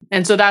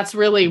And so that's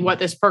really what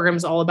this program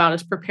is all about,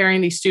 is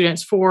preparing these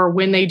students for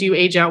when they do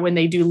age out, when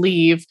they do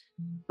leave,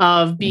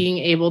 of being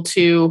able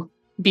to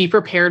be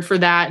prepared for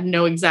that,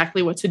 know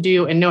exactly what to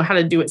do, and know how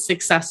to do it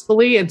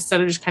successfully instead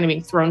of just kind of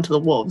being thrown to the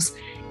wolves,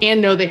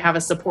 and know they have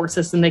a support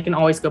system they can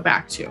always go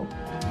back to.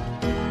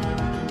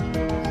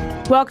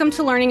 Welcome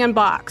to Learning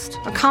Unboxed,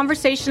 a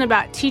conversation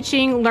about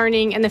teaching,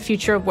 learning, and the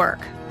future of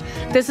work.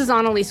 This is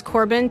Annalise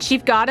Corbin,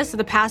 Chief Goddess of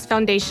the Past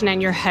Foundation and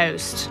your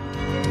host.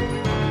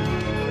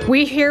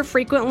 We hear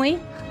frequently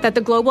that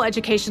the global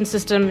education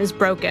system is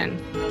broken.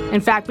 In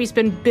fact, we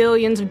spend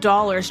billions of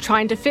dollars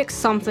trying to fix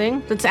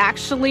something that's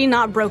actually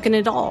not broken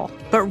at all,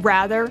 but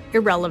rather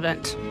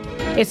irrelevant.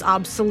 It's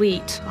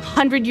obsolete.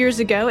 100 years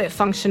ago, it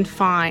functioned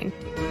fine.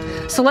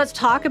 So let's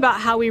talk about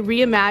how we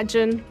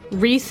reimagine,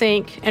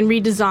 rethink, and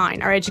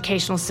redesign our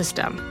educational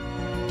system.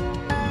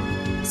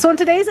 So in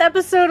today's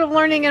episode of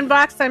Learning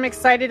Unboxed, I'm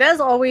excited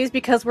as always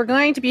because we're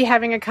going to be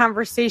having a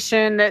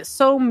conversation that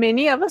so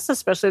many of us,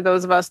 especially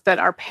those of us that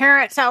are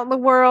parents out in the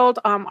world,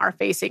 are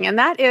facing. And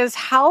that is,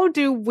 how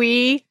do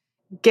we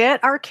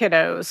get our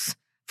kiddos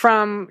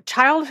from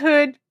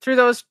childhood through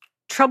those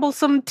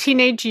troublesome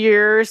teenage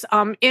years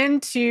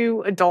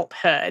into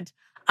adulthood?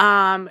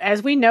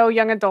 As we know,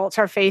 young adults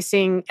are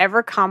facing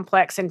ever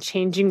complex and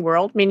changing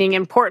world, meaning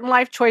important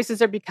life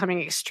choices are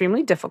becoming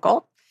extremely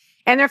difficult.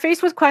 And they're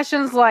faced with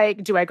questions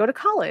like, do I go to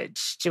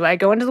college? Do I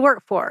go into the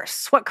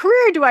workforce? What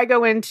career do I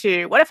go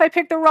into? What if I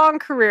pick the wrong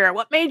career?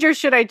 What major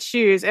should I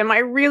choose? Am I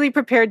really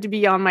prepared to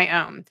be on my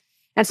own?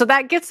 And so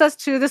that gets us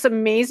to this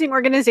amazing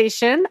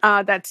organization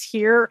that's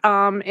here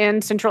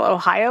in Central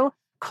Ohio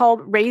called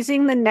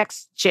Raising the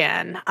Next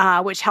Gen,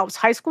 which helps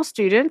high school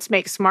students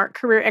make smart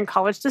career and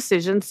college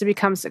decisions to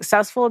become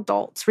successful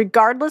adults,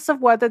 regardless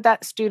of whether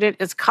that student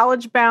is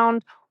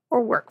college-bound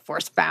or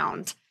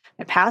workforce-bound.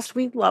 In the past,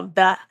 we loved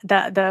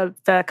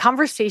the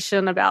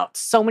conversation about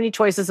so many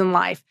choices in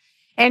life.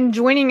 And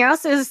joining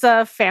us is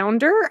the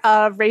founder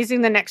of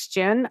Raising the Next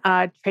Gen,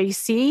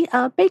 Traci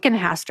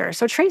Bakenhaster.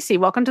 So Traci,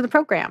 welcome to the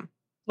program.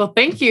 Well,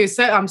 thank you.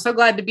 So I'm so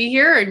glad to be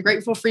here and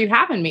grateful for you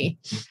having me.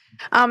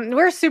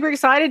 We're super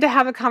excited to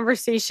have a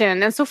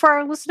conversation. And so for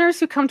our listeners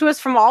who come to us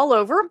from all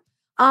over,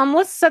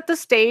 let's set the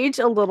stage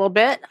a little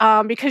bit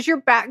because your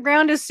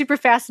background is super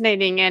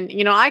fascinating. And,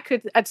 you know,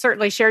 I'd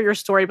certainly share your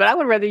story, but I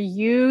would rather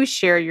you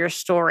share your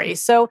story.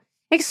 So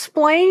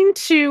explain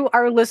to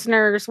our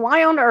listeners,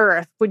 why on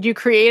earth would you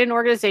create an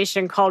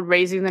organization called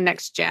Raising the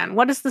Next Gen?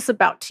 What is this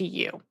about to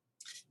you?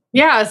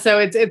 Yeah, so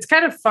it's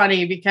kind of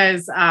funny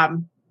because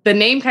the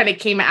name kind of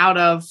came out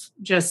of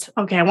just,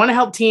 okay, I want to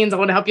help teens, I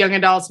want to help young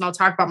adults, and I'll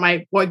talk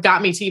about what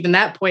got me to even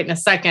that point in a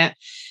second.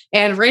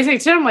 And raising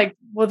them, I'm like,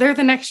 well, they're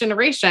the next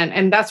generation.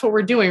 And that's what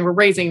we're doing. We're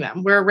raising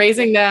them. We're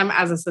raising them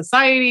as a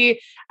society,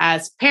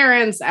 as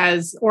parents,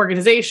 as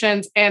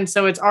organizations. And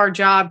so it's our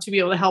job to be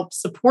able to help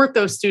support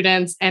those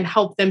students and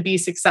help them be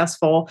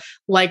successful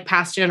like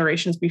past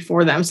generations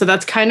before them. So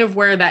that's kind of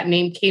where that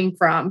name came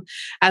from.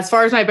 As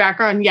far as my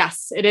background,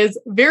 yes, it is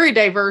very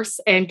diverse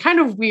and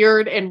kind of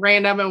weird and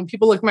random. And when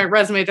people look at my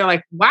resume, they're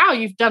like, wow,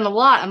 you've done a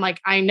lot. I'm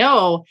like, I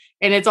know.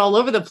 And it's all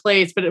over the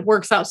place, but it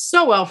works out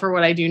so well for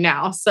what I do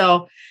now.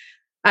 So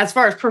as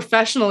far as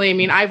professionally, I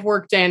mean, I've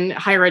worked in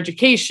higher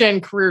education,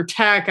 career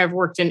tech. I've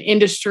worked in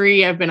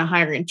industry. I've been a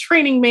hiring and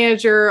training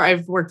manager.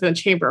 I've worked in the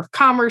Chamber of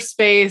Commerce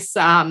space,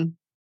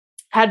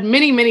 had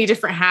many, many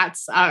different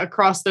hats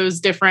across those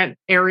different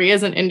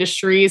areas and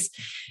industries.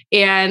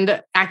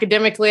 And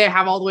academically, I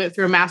have all the way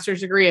through a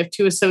master's degree. I have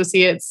 2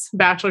 associates,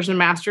 bachelor's and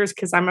master's,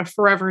 because I'm a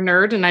forever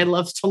nerd and I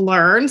love to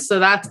learn. So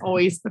that's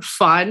always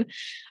fun.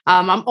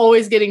 I'm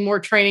always getting more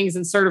trainings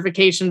and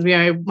certifications. You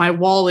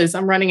know,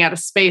 I'm running out of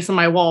space on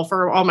my wall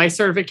for all my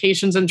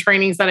certifications and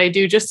trainings that I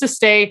do, just to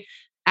stay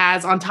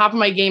as on top of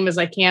my game as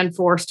I can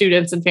for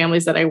students and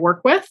families that I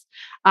work with.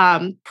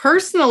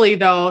 Personally,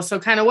 though, so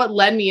kind of what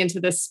led me into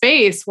this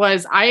space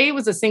was I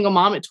was a single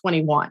mom at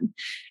 21.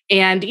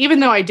 And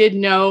even though I did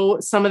know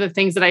some of the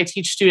things that I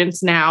teach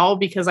students now,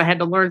 because I had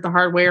to learn it the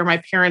hard way, or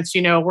my parents,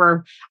 you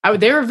know,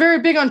 they were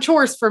very big on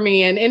chores for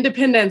me and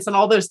independence and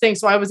all those things.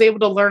 So I was able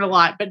to learn a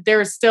lot, but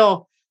there's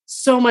still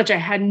so much I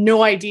had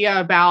no idea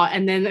about.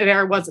 And then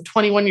there I was at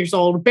 21 years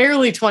old,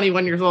 barely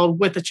 21 years old,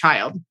 with a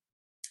child.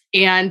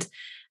 And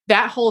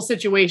that whole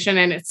situation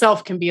in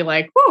itself can be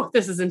like, whoa,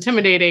 this is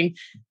intimidating.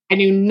 I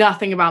knew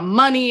nothing about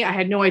money. I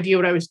had no idea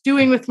what I was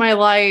doing with my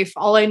life.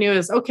 All I knew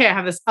is, okay, I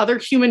have this other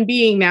human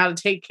being now to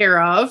take care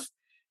of,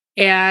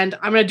 and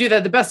I'm going to do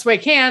that the best way I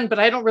can, but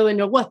I don't really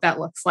know what that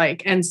looks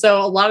like. And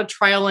so a lot of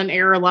trial and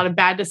error, a lot of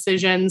bad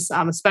decisions,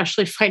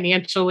 especially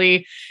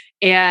financially.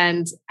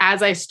 And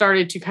as I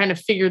started to kind of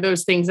figure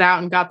those things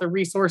out and got the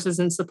resources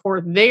and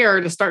support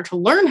there to start to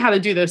learn how to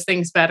do those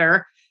things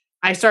better,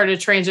 I started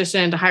to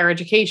transition into higher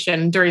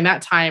education. During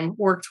that time,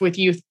 worked with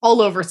youth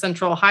all over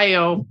Central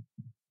Ohio.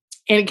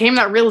 And it came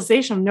that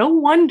realization, no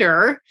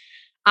wonder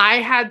I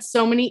had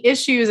so many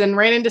issues and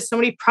ran into so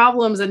many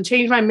problems and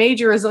changed my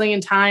major a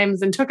zillion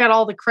times and took out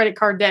all the credit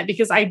card debt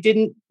because I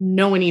didn't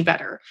know any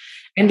better.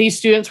 And these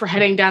students were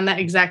heading down that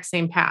exact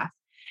same path.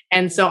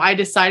 And so I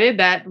decided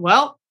that,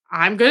 well,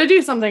 I'm going to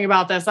do something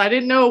about this. I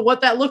didn't know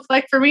what that looked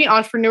like for me.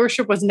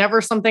 Entrepreneurship was never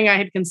something I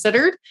had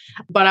considered,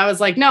 but I was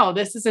like, no,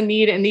 this is a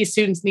need and these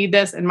students need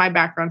this. And my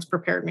background's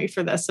prepared me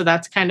for this. So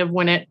that's kind of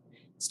when it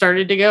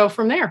started to go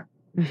from there.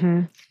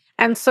 Mm-hmm.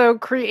 And so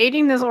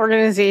creating this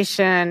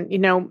organization,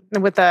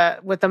 with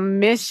a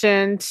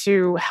mission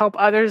to help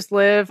others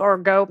live or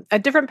go a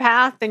different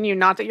path than you,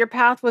 not that your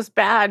path was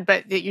bad,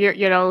 but that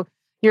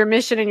your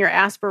mission and your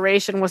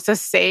aspiration was to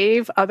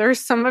save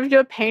others. Some of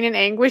your pain and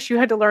anguish you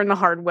had to learn the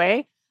hard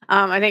way.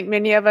 I think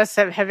many of us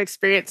have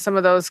experienced some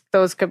of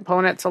those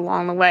components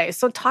along the way.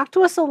 So talk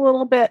to us a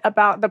little bit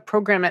about the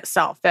program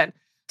itself then.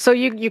 So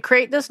you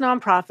create this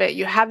nonprofit,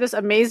 you have this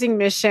amazing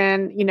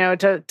mission,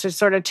 to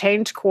sort of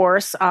change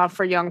course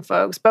for young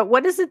folks. But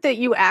what is it that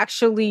you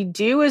actually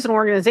do as an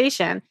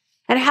organization?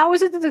 And how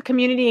is it that the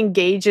community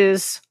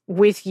engages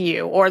with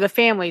you or the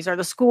families or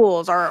the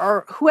schools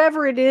or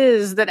whoever it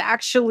is that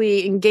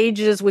actually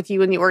engages with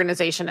you in the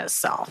organization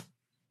itself?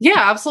 Yeah,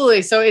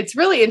 absolutely. So it's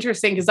really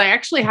interesting because I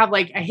actually have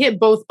I hit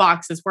both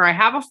boxes where I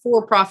have a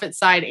for-profit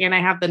side and I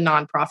have the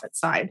nonprofit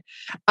side.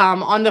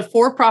 On the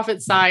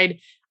for-profit side,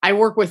 I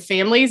work with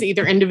families,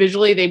 either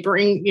individually, they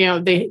bring,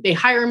 they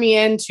hire me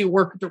in to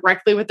work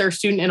directly with their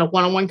student in a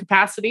one-on-one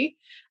capacity.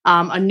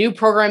 A new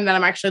program that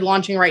I'm actually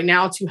launching right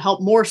now to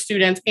help more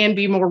students and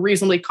be more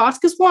reasonably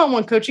cost, because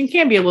one-on-one coaching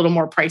can be a little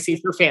more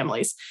pricey for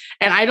families.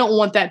 And I don't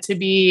want that to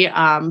be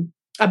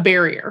a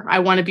barrier. I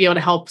want to be able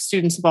to help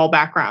students of all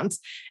backgrounds.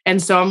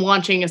 And so I'm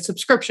launching a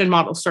subscription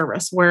model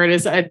service where it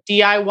is a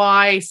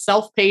DIY,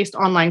 self-paced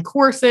online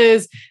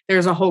courses.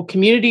 There's a whole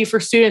community for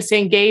students to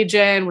engage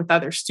in with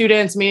other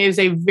students. I mean, it is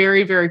a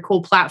very, very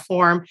cool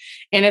platform.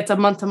 And it's a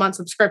month-to-month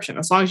subscription.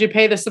 As long as you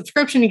pay the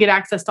subscription, you get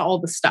access to all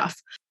the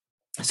stuff.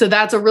 So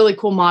that's a really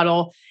cool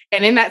model.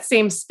 And in that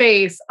same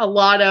space, a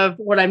lot of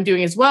what I'm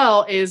doing as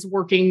well is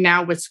working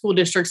now with school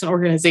districts and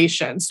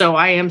organizations. So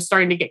I am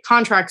starting to get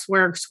contracts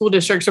where school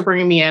districts are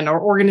bringing me in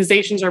or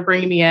organizations are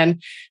bringing me in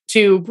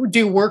to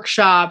do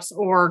workshops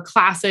or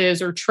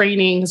classes or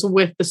trainings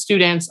with the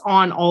students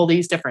on all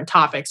these different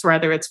topics,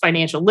 whether it's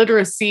financial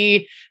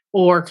literacy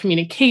or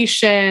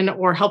communication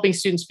or helping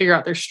students figure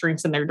out their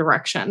strengths and their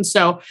direction.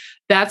 So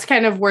that's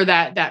kind of where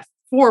that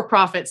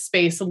for-profit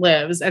space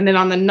lives. And then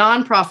on the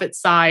nonprofit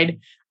side,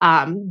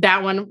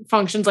 that one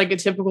functions like a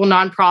typical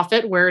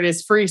nonprofit where it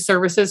is free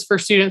services for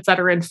students that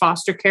are in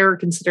foster care or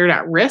considered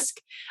at risk.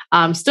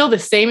 Still the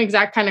same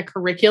exact kind of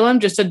curriculum,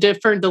 just a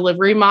different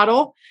delivery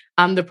model.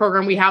 The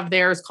program we have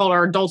there is called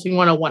our Adulting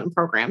 101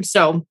 program.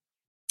 So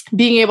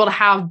being able to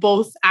have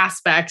both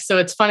aspects. So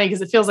it's funny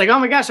because it feels like, oh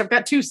my gosh, I've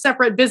got two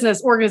separate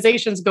business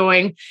organizations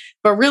going,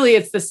 but really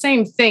it's the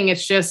same thing.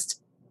 It's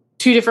just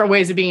two different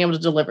ways of being able to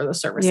deliver the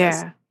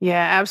services.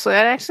 Yeah,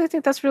 absolutely. I actually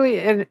think that's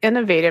really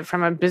innovative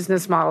from a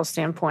business model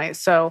standpoint.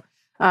 So,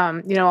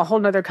 a whole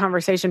nother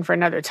conversation for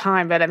another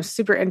time, but I'm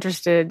super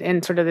interested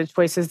in sort of the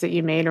choices that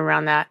you made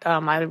around that.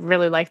 I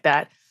really like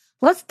that.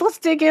 Let's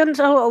dig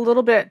into a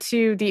little bit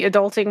to the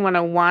Adulting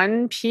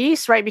 101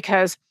 piece, right?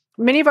 Because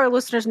many of our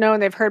listeners know,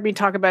 and they've heard me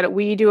talk about it,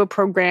 we do a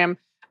program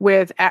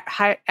with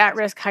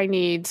at-risk,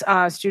 high-needs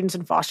students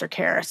in foster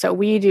care. So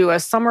we do a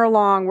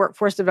summer-long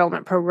workforce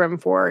development program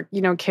for,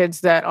 kids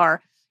that are,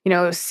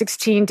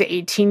 16 to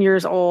 18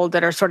 years old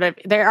that are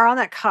they are on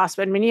that cusp,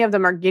 and many of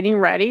them are getting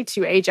ready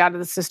to age out of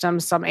the system.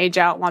 Some age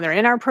out while they're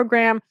in our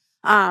program.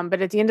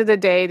 But at the end of the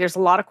day, there's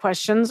a lot of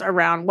questions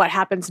around what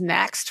happens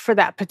next for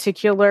that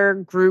particular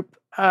group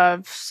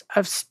of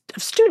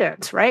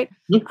students, right?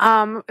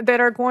 Mm-hmm. That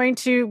are going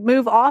to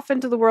move off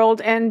into the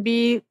world and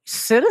be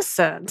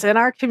citizens in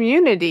our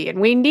community. And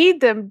we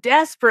need them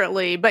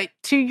desperately. But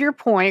to your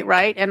point,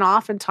 right? And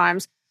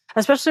oftentimes,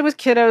 especially with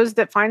kiddos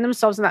that find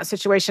themselves in that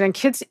situation, and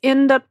kids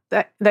end up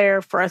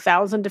there for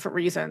 1,000 different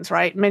reasons,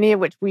 right? Many of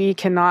which we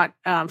cannot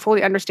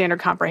fully understand or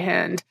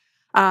comprehend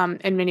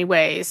in many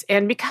ways.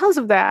 And because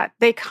of that,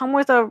 they come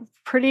with a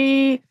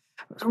pretty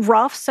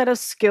rough set of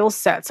skill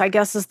sets, I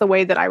guess is the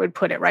way that I would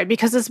put it, right?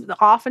 Because it's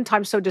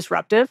oftentimes so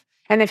disruptive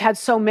and they've had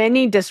so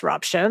many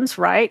disruptions,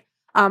 right?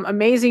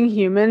 Amazing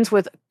humans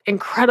with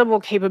incredible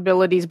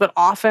capabilities, but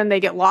often they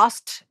get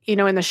lost,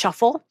 in the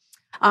shuffle.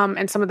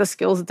 And some of the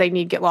skills that they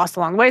need get lost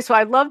along the way. So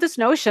I love this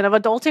notion of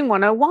Adulting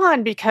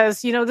 101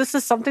 because, this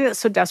is something that's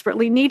so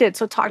desperately needed.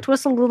 So talk to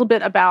us a little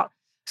bit about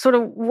sort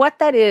of what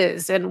that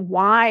is and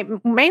why.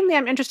 Mainly,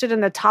 I'm interested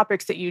in the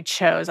topics that you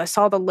chose. I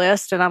saw the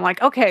list and I'm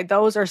like, okay,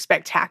 those are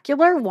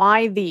spectacular.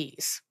 Why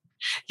these?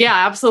 Yeah,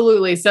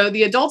 absolutely. So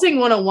the Adulting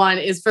 101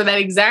 is for that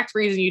exact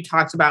reason you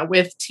talked about,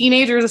 with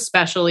teenagers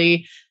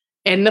especially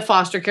in the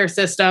foster care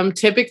system.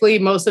 Typically,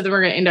 most of them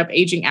are going to end up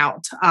aging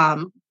out,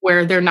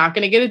 where they're not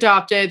going to get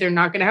adopted. They're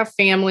not going to have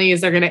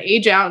families. They're going to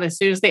age out. And as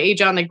soon as they age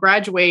out and they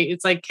graduate,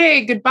 it's like,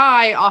 hey,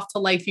 goodbye, off to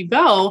life you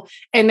go.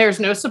 And there's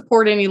no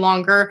support any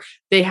longer.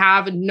 They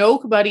have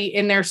nobody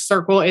in their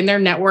circle, in their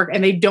network,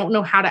 and they don't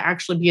know how to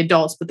actually be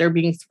adults, but they're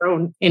being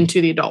thrown into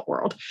the adult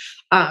world.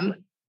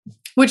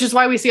 Which is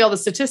why we see all the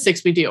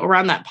statistics we do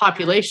around that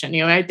population.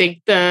 I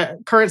think the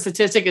current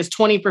statistic is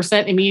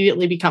 20%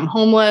 immediately become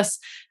homeless.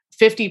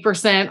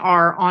 50%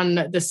 are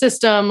on the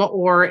system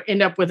or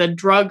end up with a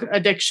drug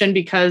addiction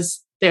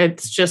because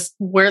it's just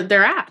where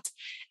they're at.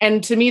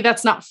 And to me,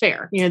 that's not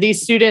fair.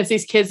 These students,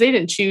 these kids, they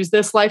didn't choose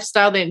this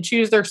lifestyle. They didn't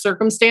choose their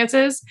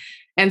circumstances.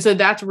 And so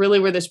that's really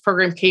where this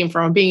program came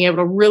from, being able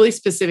to really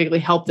specifically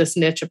help this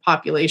niche of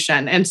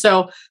population. And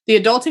so the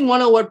Adulting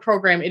 101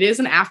 program, it is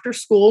an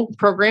after-school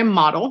program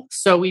model.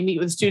 So we meet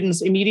with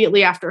students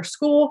immediately after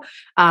school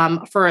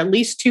for at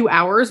least 2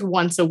 hours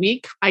once a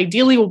week.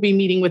 Ideally, we'll be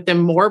meeting with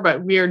them more,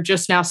 but we are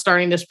just now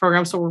starting this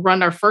program. So we'll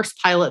run our first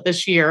pilot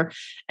this year.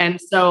 And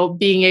so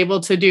being able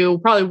to do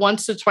probably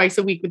once to twice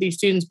a week with these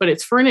students, but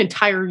it's for an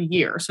entire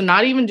year. So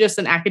not even just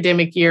an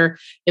academic year.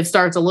 It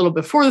starts a little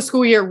before the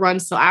school year,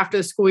 runs till after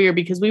the school year,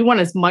 because we want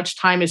as much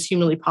time as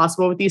humanly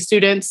possible with these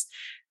students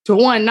to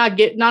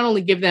not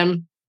only give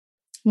them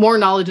more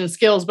knowledge and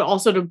skills, but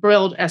also to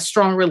build as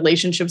strong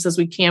relationships as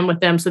we can with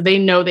them. So they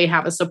know they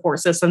have a support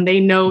system. They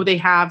know they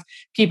have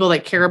people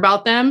that care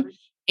about them.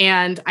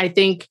 And I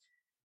think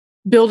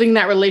building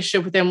that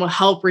relationship with them will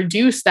help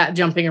reduce that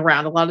jumping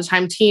around. A lot of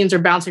time teens are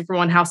bouncing from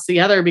one house to the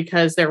other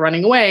because they're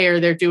running away or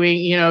they're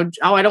doing, oh,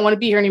 I don't want to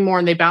be here anymore.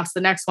 And they bounce to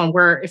the next one,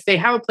 where if they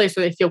have a place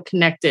where they feel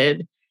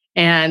connected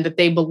and that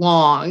they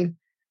belong,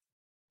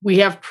 we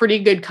have pretty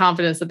good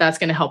confidence that that's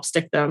going to help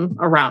stick them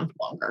around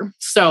longer.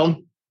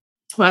 So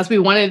as we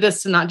wanted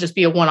this to not just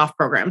be a one-off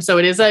program. So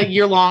it is a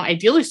year-long.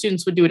 Ideally,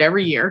 students would do it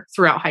every year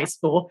throughout high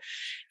school.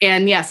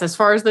 And yes, as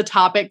far as the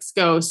topics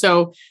go,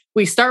 so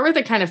we start with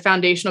a kind of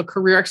foundational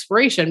career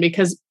exploration,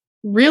 because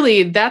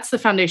really that's the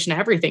foundation of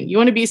everything. You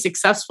want to be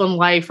successful in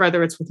life,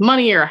 whether it's with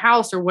money or a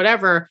house or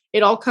whatever,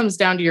 it all comes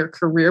down to your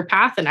career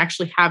path and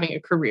actually having a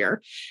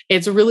career.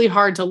 It's really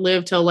hard to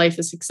live to a life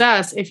of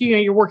success if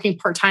you're working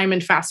part-time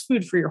in fast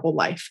food for your whole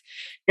life.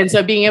 And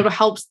so being able to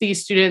help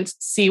these students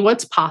see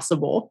what's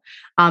possible.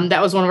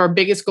 That was one of our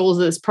biggest goals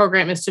of this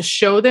program, is to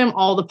show them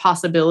all the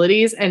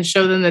possibilities and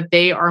show them that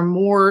they are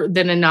more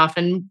than enough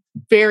and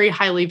very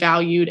highly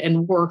valued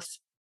and worth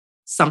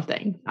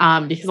something,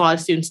 because a lot of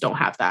students don't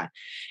have that.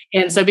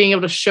 And so being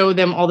able to show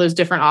them all those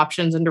different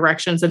options and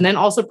directions, and then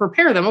also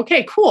prepare them.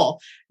 Okay, cool.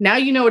 Now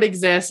you know it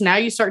exists. Now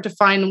you start to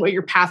find what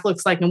your path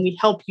looks like, and we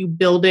help you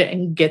build it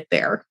and get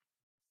there.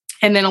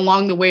 And then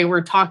along the way,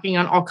 we're talking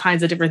on all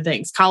kinds of different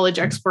things. College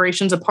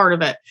exploration is a part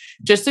of it,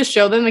 just to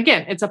show them,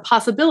 again, it's a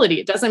possibility.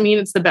 It doesn't mean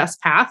it's the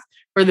best path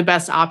or the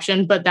best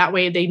option, but that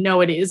way they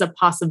know it is a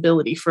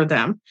possibility for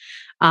them.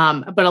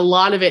 But a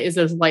lot of it is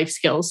those life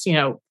skills.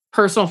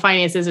 Personal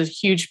finances is a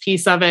huge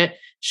piece of it,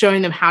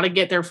 showing them how to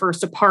get their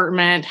first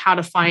apartment, how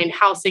to find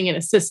housing and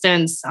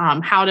assistance,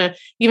 how to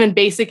even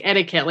basic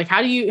etiquette. Like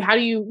how do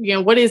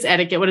you, what is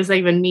etiquette? What does that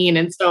even mean?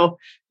 And so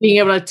being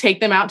able to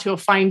take them out to a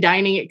fine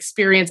dining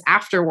experience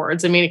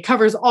afterwards. I mean, it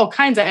covers all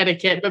kinds of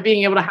etiquette, but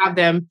being able to have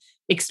them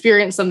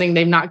experience something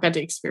they've not got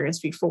to experience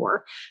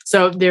before.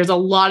 So there's a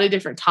lot of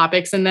different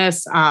topics in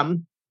this.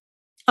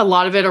 A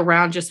lot of it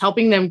around just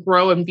helping them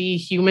grow and be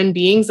human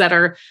beings that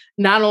are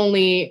not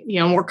only,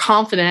 more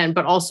confident,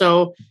 but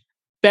also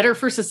better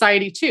for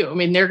society too. I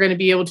mean, they're going to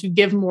be able to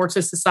give more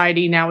to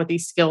society now with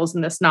these skills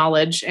and this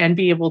knowledge, and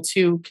be able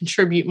to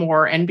contribute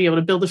more and be able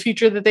to build a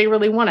future that they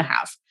really want to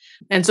have.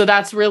 And so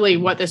that's really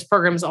what this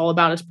program is all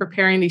about, is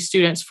preparing these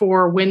students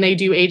for when they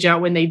do age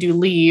out, when they do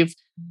leave,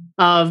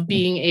 of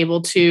being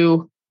able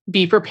to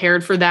be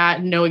prepared for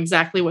that, know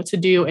exactly what to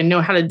do, and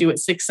know how to do it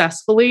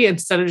successfully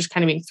instead of just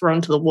kind of being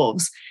thrown to the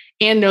wolves,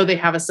 and know they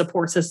have a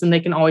support system they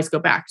can always go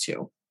back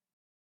to.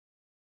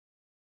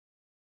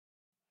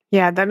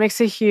 Yeah, that makes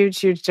a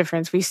huge, huge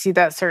difference. We see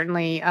that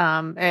certainly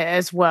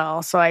as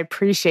well. So I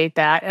appreciate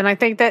that. And I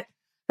think that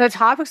the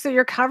topics that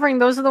you're covering,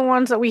 those are the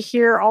ones that we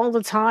hear all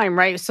the time,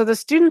 right? So the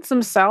students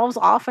themselves,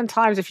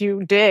 oftentimes, if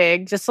you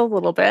dig just a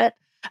little bit,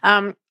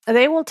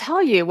 they will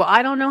tell you, well,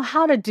 I don't know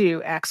how to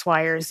do X,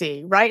 Y, or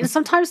Z, right? And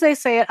sometimes they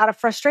say it out of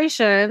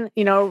frustration,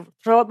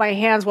 throw up my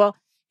hands. Well,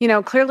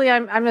 clearly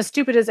I'm as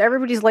stupid as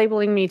everybody's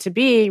labeling me to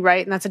be,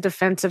 right? And that's a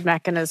defensive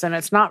mechanism.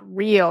 It's not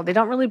real. They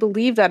don't really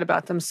believe that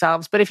about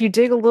themselves. But if you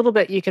dig a little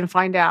bit, you can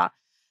find out,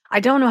 I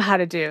don't know how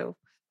to do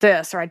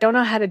this, or I don't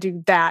know how to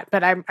do that,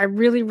 but I'm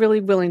really,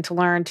 really willing to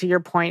learn. To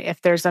your point,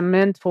 if there's a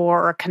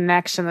mentor or a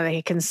connection that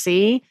they can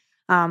see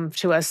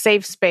to a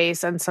safe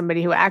space and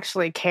somebody who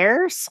actually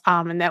cares,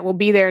 and that will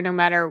be there no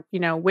matter,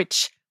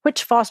 which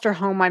foster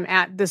home I'm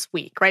at this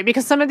week, right?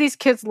 Because some of these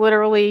kids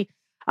literally,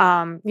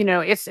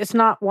 it's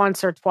not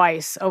once or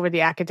twice over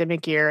the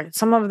academic year.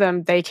 Some of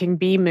them, they can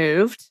be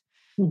moved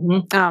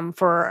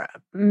for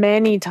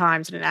many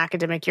times in an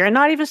academic year and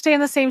not even stay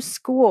in the same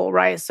school,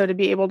 right? So to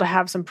be able to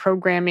have some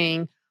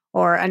programming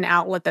or an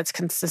outlet that's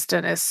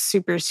consistent is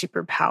super,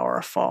 super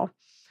powerful.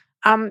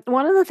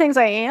 One of the things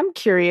I am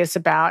curious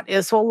about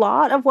is a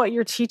lot of what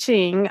you're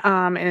teaching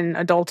in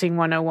Adulting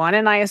 101,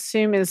 and I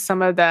assume is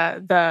some of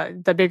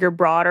the bigger,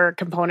 broader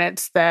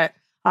components that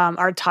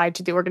are tied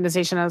to the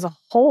organization as a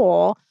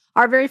whole,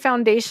 are very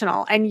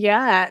foundational. And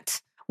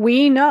yet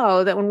we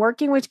know that when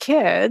working with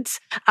kids,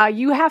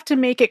 you have to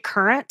make it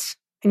current,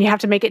 and you have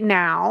to make it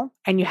now,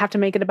 and you have to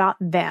make it about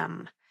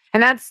them.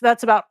 And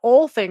that's about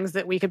all things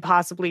that we could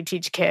possibly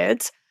teach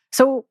kids.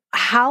 So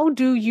how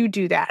do you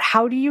do that?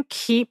 How do you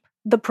keep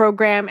the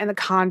program and the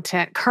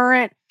content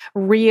current,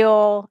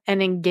 real,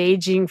 and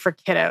engaging for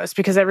kiddos?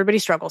 Because everybody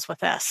struggles with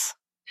this.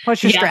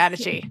 What's your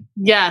strategy?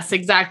 Yes,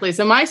 exactly.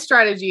 So my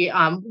strategy,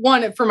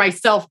 one for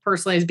myself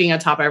personally, is being on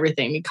top of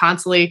everything.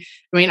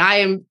 I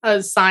am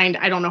assigned,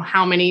 I don't know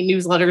how many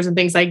newsletters and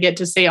things I get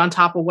to stay on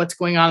top of what's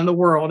going on in the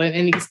world and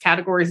in these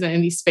categories and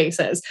in these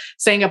spaces.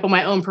 Staying up on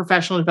my own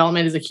professional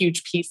development is a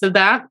huge piece of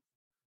that.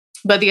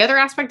 But the other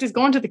aspect is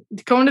going to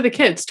the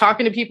kids,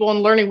 talking to people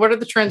and learning what are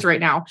the trends right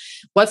now,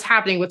 what's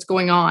happening, what's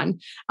going on.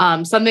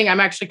 Something I'm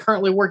actually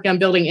currently working on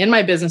building in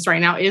my business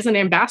right now is an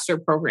ambassador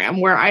program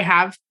where I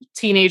have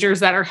teenagers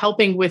that are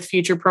helping with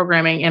future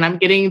programming, and I'm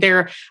getting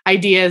their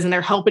ideas and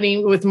they're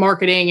helping with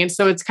marketing. And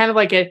so it's kind of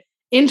like an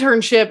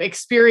internship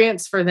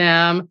experience for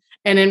them.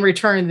 And in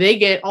return, they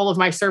get all of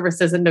my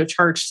services and no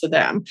charge to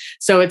them.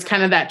 So it's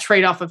kind of that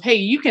trade-off of, hey,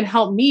 you can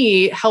help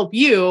me help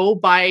you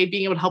by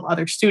being able to help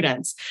other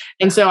students.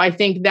 And so I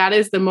think that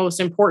is the most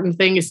important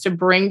thing, is to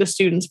bring the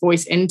student's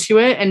voice into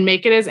it and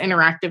make it as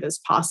interactive as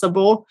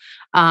possible.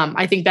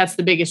 I think that's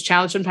the biggest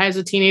challenge sometimes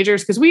with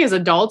teenagers, because we as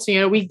adults,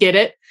 we get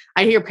it.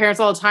 I hear parents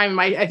all the time.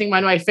 I think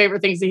one of my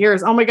favorite things to hear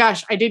is, oh my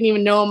gosh, I didn't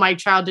even know my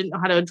child didn't know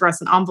how to address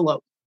an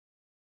envelope.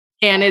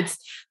 And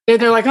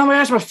they're like, oh my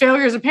gosh, I'm a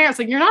failure as a parent. It's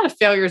like, you're not a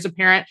failure as a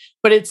parent,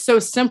 but it's so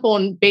simple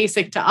and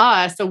basic to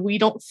us. So we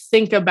don't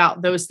think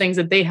about those things,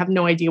 that they have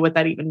no idea what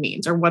that even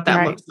means or what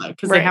that looks like,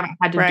 because they haven't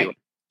had to do it.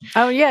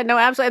 Oh yeah, no,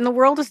 absolutely. And the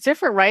world is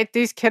different, right?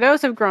 These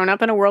kiddos have grown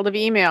up in a world of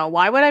email.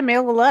 Why would I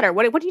mail a letter?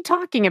 What are you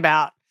talking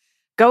about?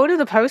 Go to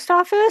the post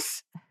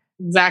office?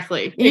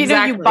 Exactly.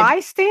 You buy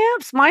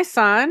stamps? My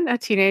son, a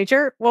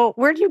teenager, well,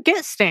 where do you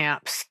get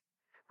stamps?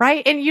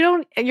 Right. And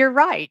you're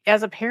right.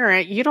 As a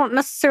parent, you don't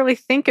necessarily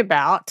think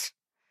about,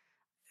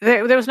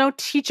 there was no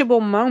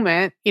teachable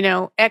moment,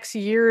 X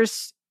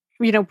years,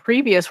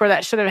 previous where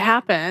that should have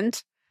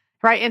happened.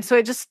 Right. And so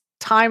it just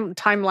time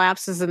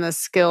lapses in the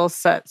skill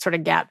set sort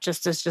of gap is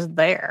just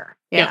there.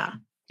 Yeah.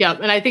 Yeah.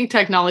 And I think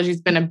technology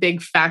has been a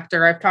big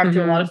factor. I've talked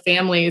to a lot of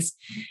families,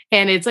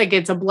 and it's like,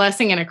 it's a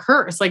blessing and a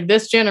curse. Like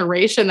this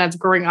generation that's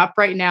growing up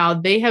right now,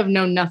 they have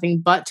known nothing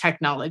but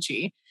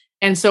technology.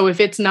 And so if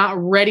it's not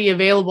ready,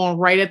 available, and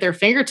right at their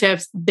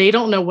fingertips, they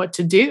don't know what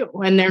to do,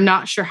 and they're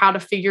not sure how to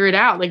figure it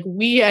out. Like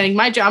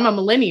I'm a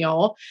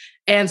millennial.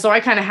 And so I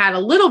kind of had a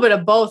little bit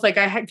of both. Like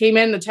came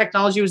in, the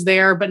technology was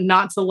there, but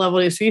not to the level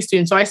of a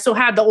student. So I still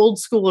had the old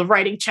school of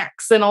writing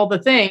checks and all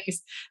the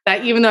things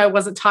that, even though I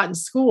wasn't taught in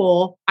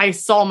school, I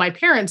saw my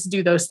parents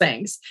do those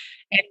things.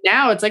 And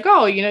now it's like,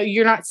 oh,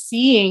 you're not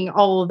seeing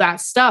all of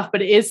that stuff,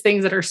 but it is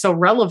things that are so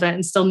relevant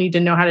and still need to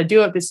know how to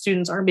do it, but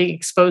students aren't being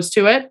exposed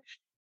to it.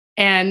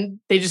 And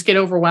they just get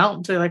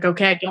overwhelmed. They're like,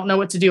 okay, I don't know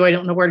what to do. I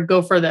don't know where to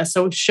go for this.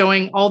 So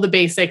showing all the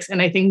basics,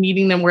 and I think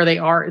meeting them where they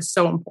are, is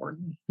so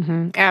important.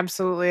 Mm-hmm.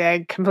 Absolutely.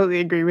 I completely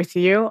agree with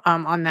you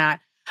on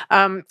that.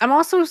 I'm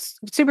also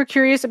super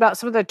curious about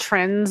some of the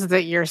trends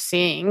that you're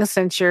seeing,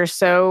 since you're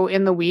so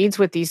in the weeds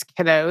with these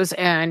kiddos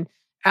and,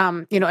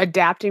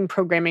 adapting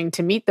programming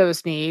to meet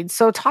those needs.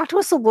 So talk to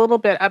us a little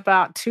bit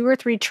about 2 or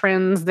 3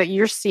 trends that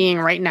you're seeing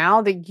right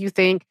now that you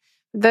think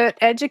that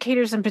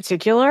educators in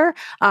particular,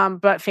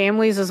 but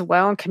families as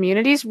well and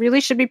communities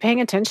really should be paying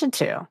attention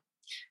to.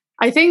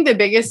 I think the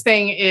biggest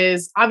thing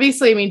is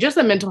obviously, just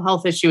a mental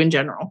health issue in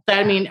general.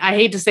 I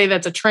hate to say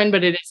that's a trend,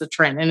 but it is a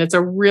trend, and it's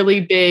a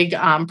really big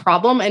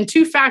problem. And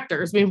 2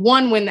 factors.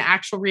 One, when the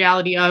actual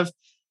reality of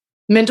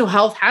mental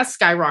health has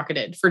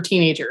skyrocketed for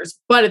teenagers,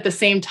 but at the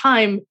same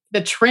time,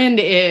 the trend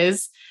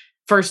is,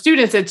 for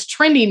students, it's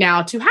trendy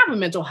now to have a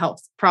mental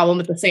health problem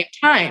at the same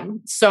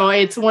time. So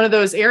it's one of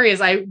those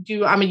areas. I'm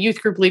a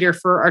youth group leader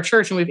for our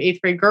church, and we have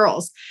 8th grade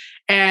girls.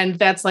 And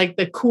that's like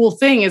the cool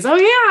thing is, oh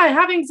yeah, I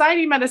have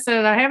anxiety medicine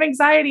and I have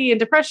anxiety and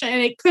depression.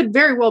 And it could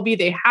very well be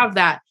they have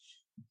that.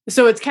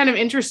 So it's kind of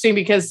interesting,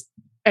 because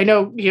I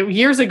know,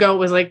 years ago it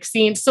was like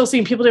still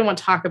seeing people didn't want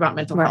to talk about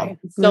mental health.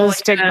 Still like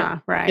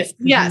stigma, right?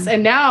 Yes.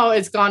 And now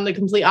it's gone the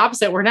complete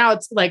opposite, where now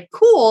it's like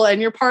cool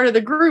and you're part of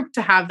the group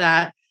to have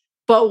that.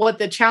 But what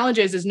the challenge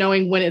is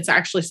knowing when it's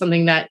actually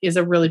something that is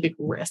a really big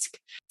risk.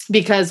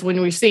 Because when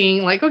we're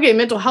seeing like, okay,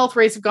 mental health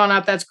rates have gone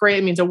up, that's great.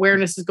 It means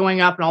awareness is going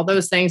up and all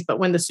those things. But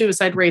when the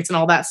suicide rates and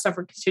all that stuff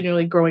are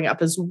continually growing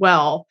up as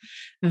well,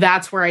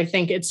 that's where I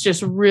think it's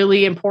just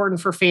really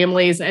important for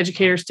families and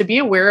educators to be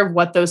aware of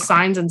what those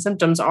signs and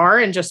symptoms are,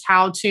 and just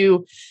how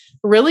to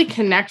really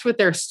connect with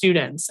their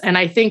students. And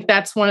I think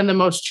that's one of the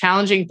most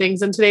challenging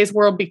things in today's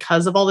world,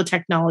 because of all the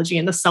technology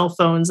and the cell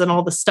phones and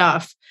all the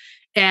stuff.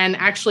 And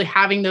actually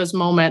having those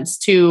moments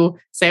to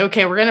say,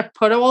 okay, we're going to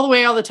put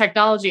away all the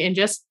technology and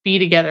just be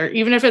together.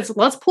 Even if it's,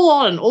 let's pull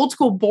out an old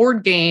school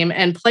board game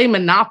and play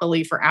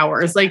Monopoly for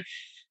hours. Like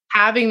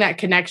having that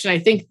connection. I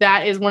think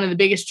that is one of the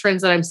biggest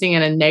trends that I'm seeing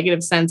in a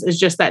negative sense, is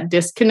just that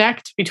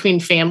disconnect between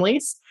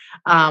families,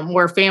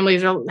 where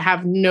families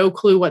have no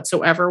clue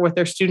whatsoever what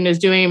their student is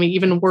doing.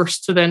 Even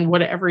worse than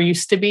what it ever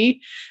used to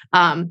be,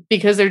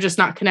 because they're just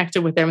not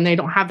connected with them, and they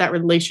don't have that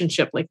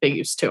relationship like they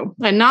used to.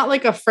 And not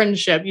like a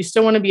friendship. You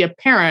still want to be a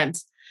parent,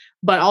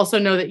 but also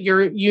know that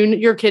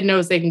your kid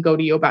knows they can go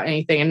to you about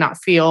anything and not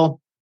feel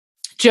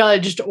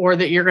judged or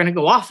that you're going to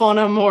go off on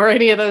them or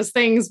any of those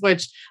things,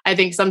 which I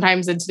think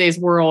sometimes in today's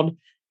world,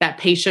 that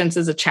patience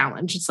is a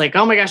challenge. It's like,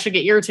 oh my gosh, I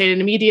get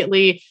irritated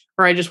immediately,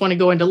 or I just want to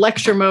go into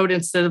lecture mode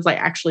instead of like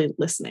actually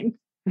listening.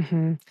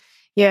 Mm-hmm.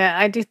 Yeah,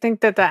 I do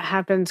think that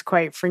happens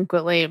quite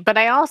frequently. But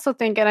I also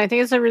think, and I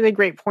think it's a really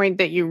great point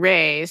that you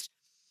raised,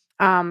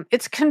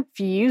 it's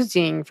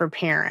confusing for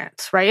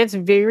parents, right? It's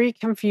very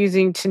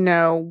confusing to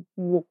know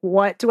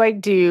what do I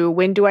do?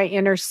 When do I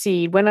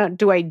intercede? When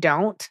do I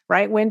don't,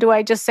 right? When do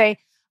I just say,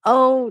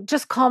 oh,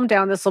 just calm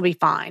down, this will be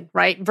fine,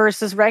 right?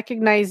 Versus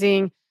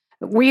recognizing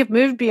we have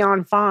moved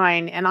beyond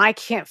fine and I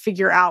can't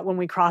figure out when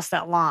we cross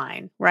that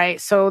line, right?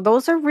 So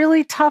those are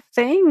really tough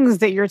things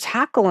that you're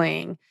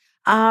tackling.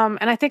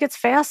 And I think it's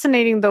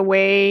fascinating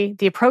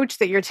the approach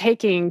that you're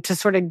taking to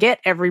sort of get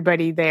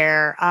everybody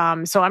there.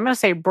 So I'm going to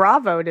say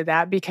bravo to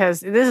that because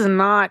this is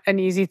not an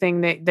easy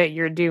thing that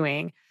you're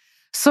doing.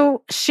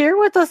 So share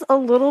with us a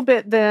little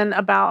bit then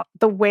about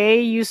the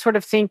way you sort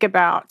of think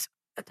about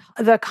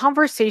the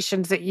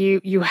conversations that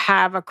you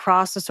have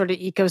across the sort of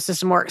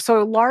ecosystem work.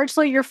 So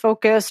largely you're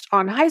focused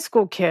on high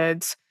school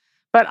kids.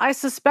 But I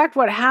suspect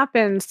what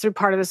happens through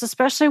part of this,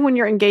 especially when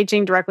you're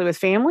engaging directly with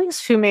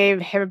families who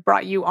may have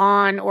brought you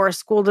on, or a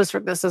school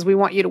district that says, we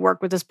want you to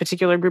work with this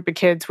particular group of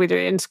kids, whether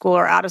in school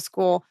or out of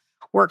school,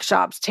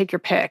 workshops, take your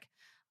pick,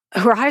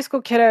 who are high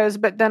school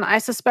kiddos. But then I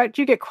suspect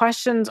you get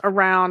questions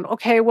around,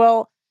 okay,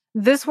 well,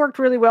 this worked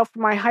really well for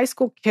my high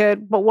school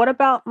kid, but what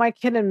about my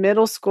kid in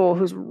middle school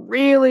who's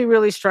really,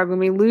 really struggling?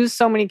 We lose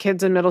so many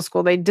kids in middle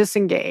school, they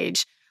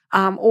disengage.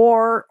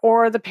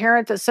 Or the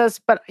parent that says,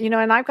 but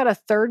and I've got a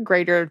third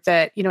grader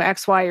that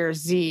X, Y, or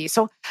Z.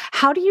 So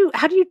how do you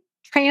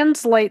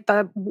translate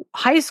the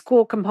high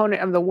school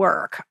component of the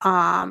work,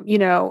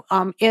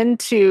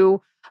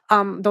 into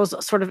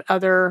those sort of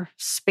other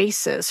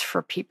spaces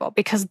for people?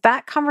 Because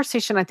that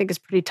conversation I think is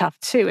pretty tough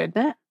too, isn't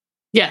it?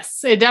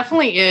 Yes, it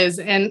definitely is.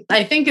 And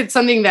I think it's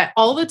something that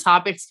all the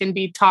topics can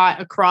be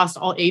taught across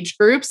all age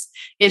groups.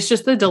 It's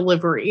just the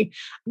delivery.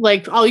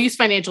 Like I'll use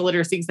financial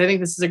literacy because I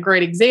think this is a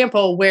great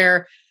example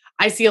where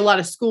I see a lot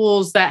of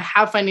schools that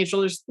have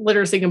financial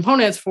literacy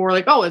components for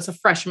like, oh, it's a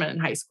freshman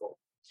in high school.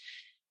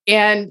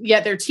 And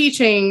yet they're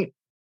teaching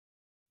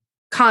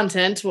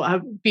content.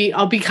 Well,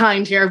 I'll be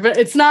kind here, but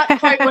it's not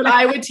quite what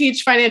I would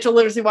teach financial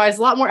literacy wise.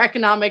 A lot more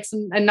economics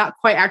and not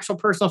quite actual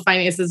personal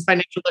finances,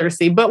 financial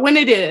literacy. But when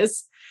it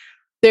is,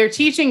 they're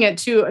teaching it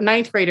to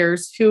ninth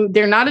graders who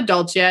they're not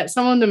adults yet.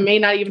 Some of them may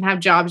not even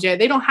have jobs yet.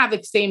 They don't have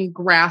the same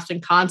grasp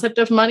and concept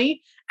of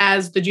money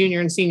as the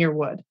junior and senior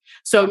would.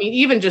 So, I mean,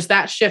 even just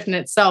that shift in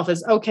itself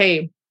is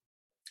okay.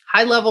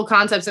 High level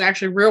concepts and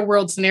actually real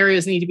world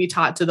scenarios need to be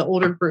taught to the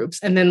older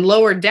groups. And then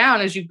lower down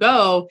as you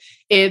go,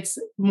 it's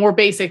more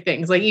basic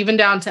things, like even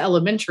down to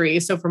elementary.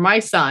 So for my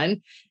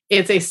son,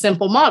 it's a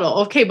simple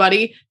model. Okay,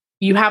 buddy,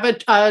 you have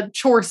a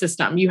chore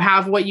system. You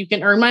have what you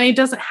can earn money. It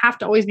doesn't have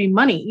to always be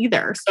money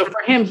either. So for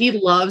him, he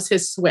loves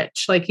his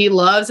Switch. Like he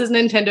loves his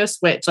Nintendo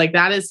Switch. Like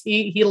that is,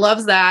 he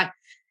loves that.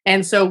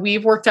 And so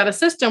we've worked out a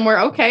system where,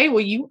 okay, well,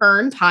 you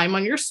earn time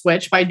on your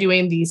Switch by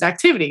doing these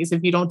activities.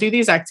 If you don't do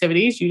these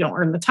activities, you don't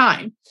earn the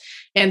time.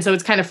 And so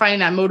it's kind of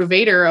finding that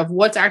motivator of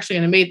what's actually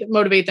going to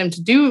motivate them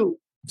to do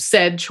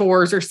said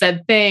chores or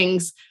said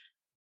things,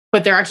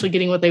 but they're actually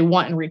getting what they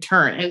want in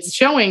return. And it's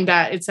showing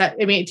that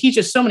it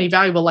teaches so many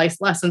valuable life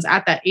lessons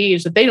at that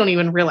age that they don't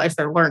even realize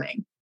they're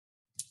learning.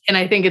 And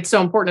I think it's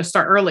so important to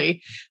start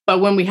early.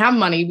 But when we have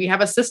money, we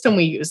have a system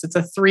we use. It's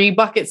a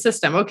 3-bucket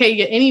system. Okay, you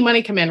get any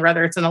money come in,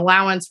 whether it's an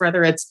allowance,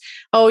 whether it's,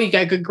 oh, you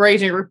got good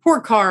grades in your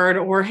report card,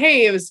 or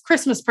hey, it was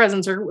Christmas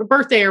presents or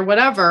birthday or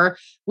whatever.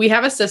 We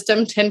have a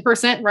system,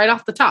 10% right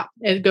off the top.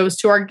 It goes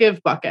to our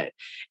give bucket.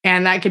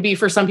 And that could be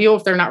for some people,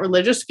 if they're not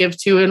religious, give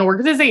to an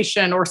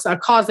organization or a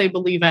cause they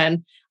believe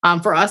in.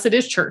 For us, it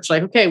is church.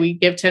 Like, okay, we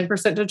give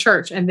 10% to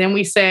church. And then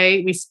we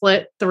say we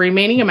split the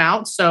remaining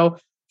amount. So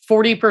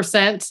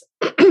 40%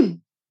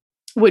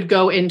 would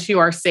go into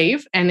our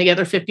save and the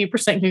other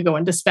 50% can go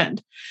into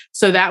spend.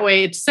 So that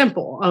way it's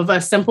simple, of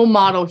a simple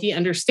model. He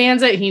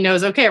understands it. He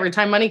knows, okay, every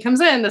time money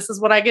comes in, this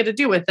is what I get to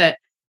do with it.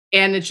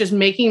 And it's just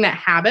making that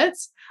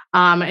habits.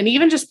 And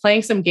even just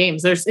playing some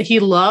games. He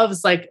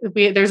loves,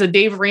 there's a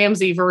Dave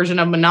Ramsey version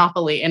of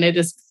Monopoly, and it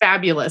is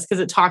fabulous because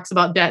it talks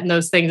about debt and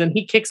those things. And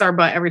he kicks our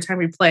butt every time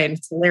we play, and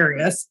it's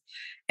hilarious.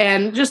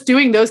 And just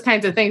doing those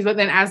kinds of things. But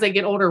then as they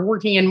get older,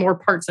 working in more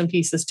parts and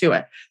pieces to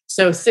it.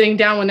 So sitting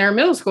down when they're in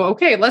middle school,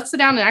 okay, let's sit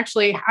down and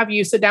actually have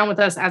you sit down with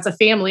us as a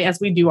family as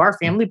we do our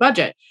family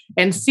budget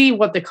and see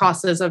what the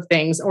cost is of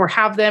things, or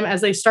have them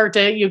as they start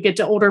to, you get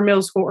to older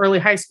middle school, early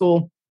high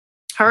school.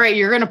 All right,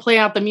 you're going to play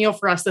out the meal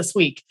for us this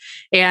week,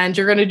 and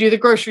you're going to do the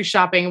grocery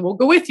shopping. We'll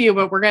go with you,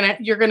 but we're going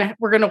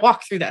to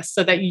walk through this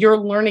so that you're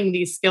learning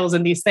these skills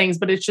and these things.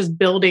 But it's just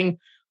building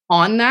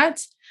on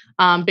that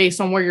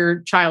based on where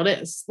your child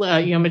is,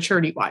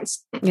 maturity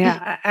wise.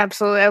 Yeah,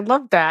 absolutely. I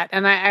love that.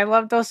 And I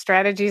love those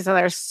strategies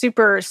that are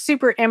super,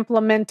 super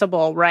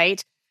implementable,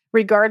 right?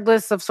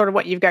 regardless of sort of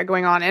what you've got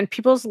going on. And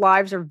people's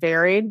lives are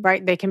varied,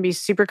 right? They can be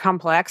super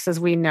complex, as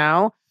we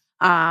know.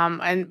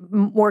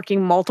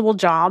 Working multiple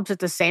jobs at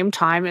the same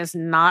time is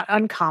not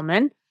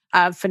uncommon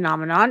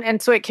phenomenon.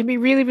 And so it can be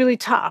really, really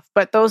tough.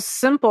 But those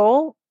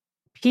simple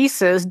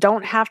pieces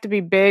don't have to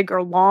be big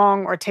or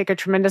long or take a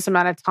tremendous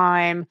amount of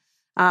time.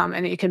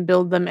 And you can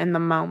build them in the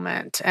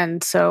moment.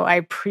 And so I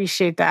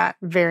appreciate that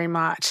very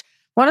much.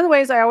 One of the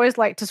ways I always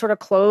like to sort of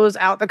close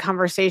out the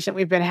conversation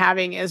we've been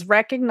having is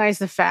recognize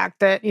the fact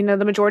that,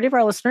 the majority of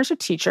our listeners are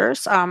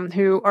teachers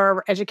who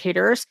are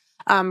educators,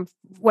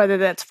 whether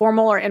that's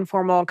formal or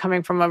informal,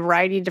 coming from a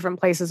variety of different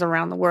places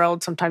around the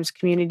world, sometimes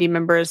community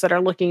members that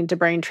are looking to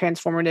bring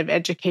transformative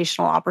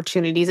educational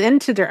opportunities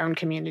into their own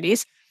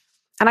communities.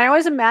 And I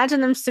always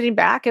imagine them sitting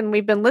back, and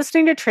we've been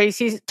listening to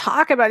Traci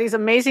talk about these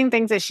amazing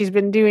things that she's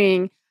been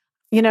doing,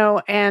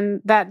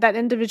 and that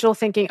individual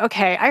thinking,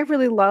 okay, I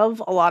really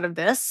love a lot of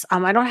this.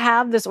 I don't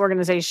have this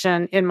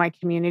organization in my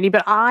community,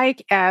 but I,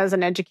 as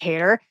an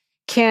educator,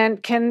 can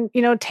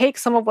take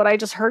some of what I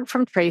just heard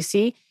from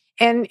Traci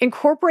and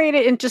incorporate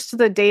it in just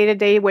the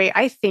day-to-day way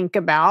I think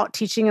about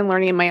teaching and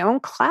learning in my own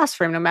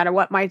classroom, no matter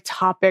what my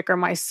topic or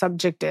my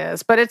subject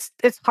is. But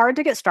it's hard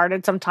to get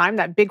started sometimes,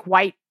 that big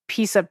white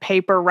piece of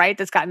paper, right,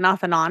 that's got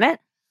nothing on it.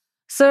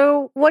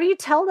 So what do you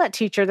tell that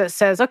teacher that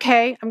says,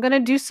 okay, I'm going to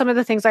do some of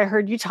the things I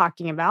heard you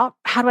talking about.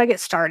 How do I get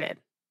started?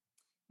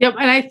 Yep.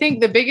 And I think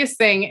the biggest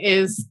thing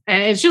is,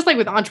 and it's just like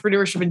with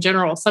entrepreneurship in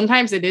general,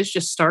 sometimes it is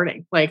just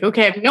starting. Like,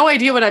 okay, I have no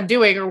idea what I'm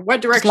doing or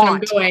what direction I'm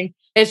going.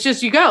 It's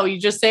just, you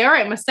just say, all right,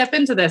 I'm going to step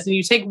into this. And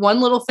you take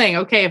one little thing.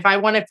 Okay, if I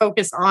want to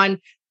focus on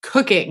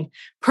cooking,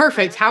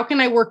 perfect. How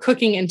can I work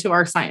cooking into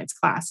our science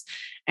class?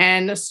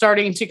 And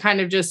starting to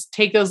kind of just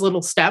take those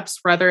little steps,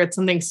 whether it's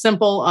something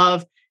simple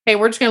of, hey,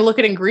 we're just going to look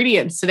at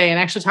ingredients today and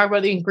actually talk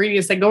about the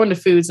ingredients that go into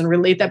foods and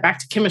relate that back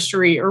to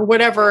chemistry or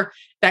whatever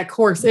that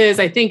course is.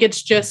 I think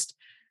it's just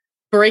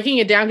breaking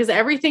it down, because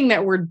everything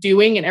that we're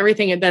doing and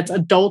everything that's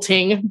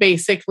adulting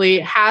basically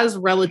has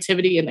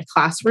relativity in the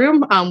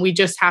classroom. We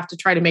just have to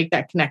try to make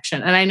that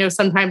connection. And I know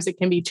sometimes it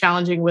can be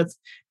challenging with,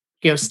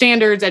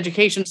 standards,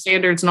 education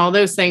standards and all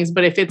those things,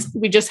 but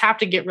we just have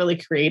to get really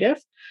creative.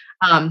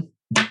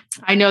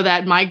 I know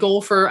that my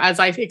goal as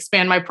I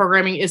expand my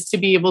programming is to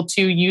be able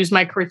to use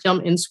my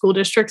curriculum in school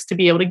districts to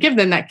be able to give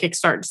them that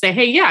kickstart to say,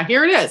 hey, yeah,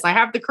 here it is. I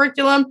have the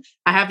curriculum.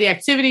 I have the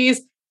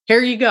activities. Here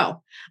you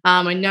go.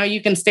 And now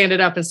you can stand it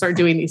up and start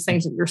doing these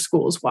things at your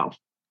school as well.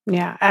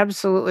 Yeah,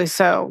 absolutely.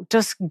 So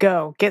just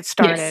get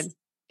started. Yes.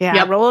 Yeah.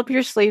 Yep. Roll up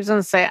your sleeves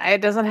and say,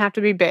 it doesn't have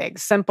to be big,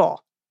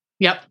 simple.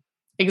 Yep,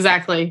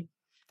 exactly.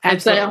 Absolutely.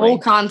 It's that whole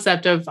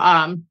concept of,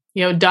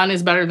 done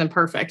is better than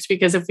perfect,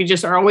 because if we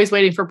just are always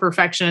waiting for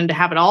perfection and to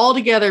have it all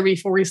together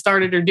before we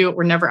start it or do it,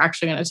 we're never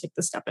actually going to take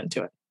the step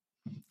into it.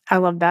 I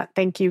love that.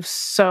 Thank you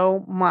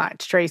so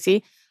much,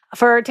 Traci,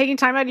 for taking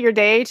time out of your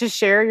day to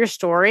share your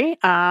story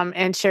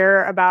and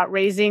share about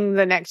raising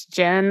the next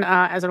gen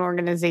as an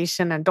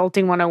organization,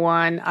 Adulting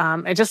 101.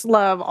 I just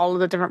love all of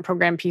the different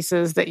program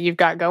pieces that you've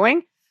got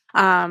going.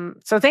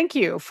 So thank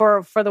you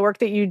for the work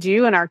that you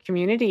do in our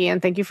community, and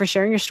thank you for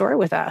sharing your story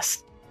with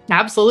us.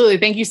 Absolutely.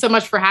 Thank you so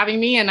much for having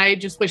me. And I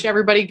just wish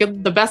everybody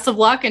the best of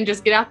luck, and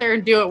just get out there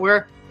and do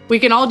it. We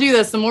can all do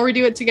this. The more we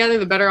do it together,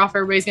 the better off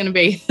everybody's going to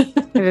be.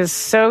 It is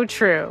so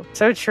true.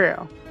 So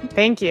true.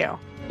 Thank you.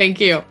 Thank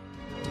you.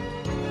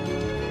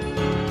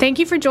 Thank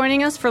you for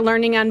joining us for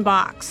Learning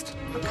Unboxed,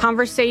 a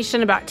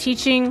conversation about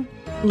teaching,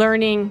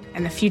 learning,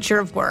 and the future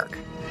of work.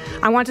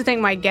 I want to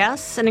thank my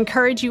guests and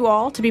encourage you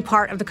all to be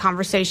part of the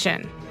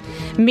conversation.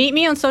 Meet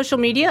me on social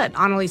media at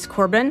Annalise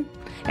Corbin,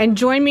 and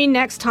join me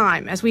next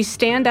time as we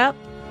stand up,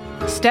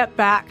 step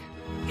back,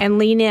 and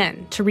lean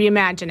in to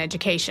reimagine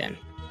education.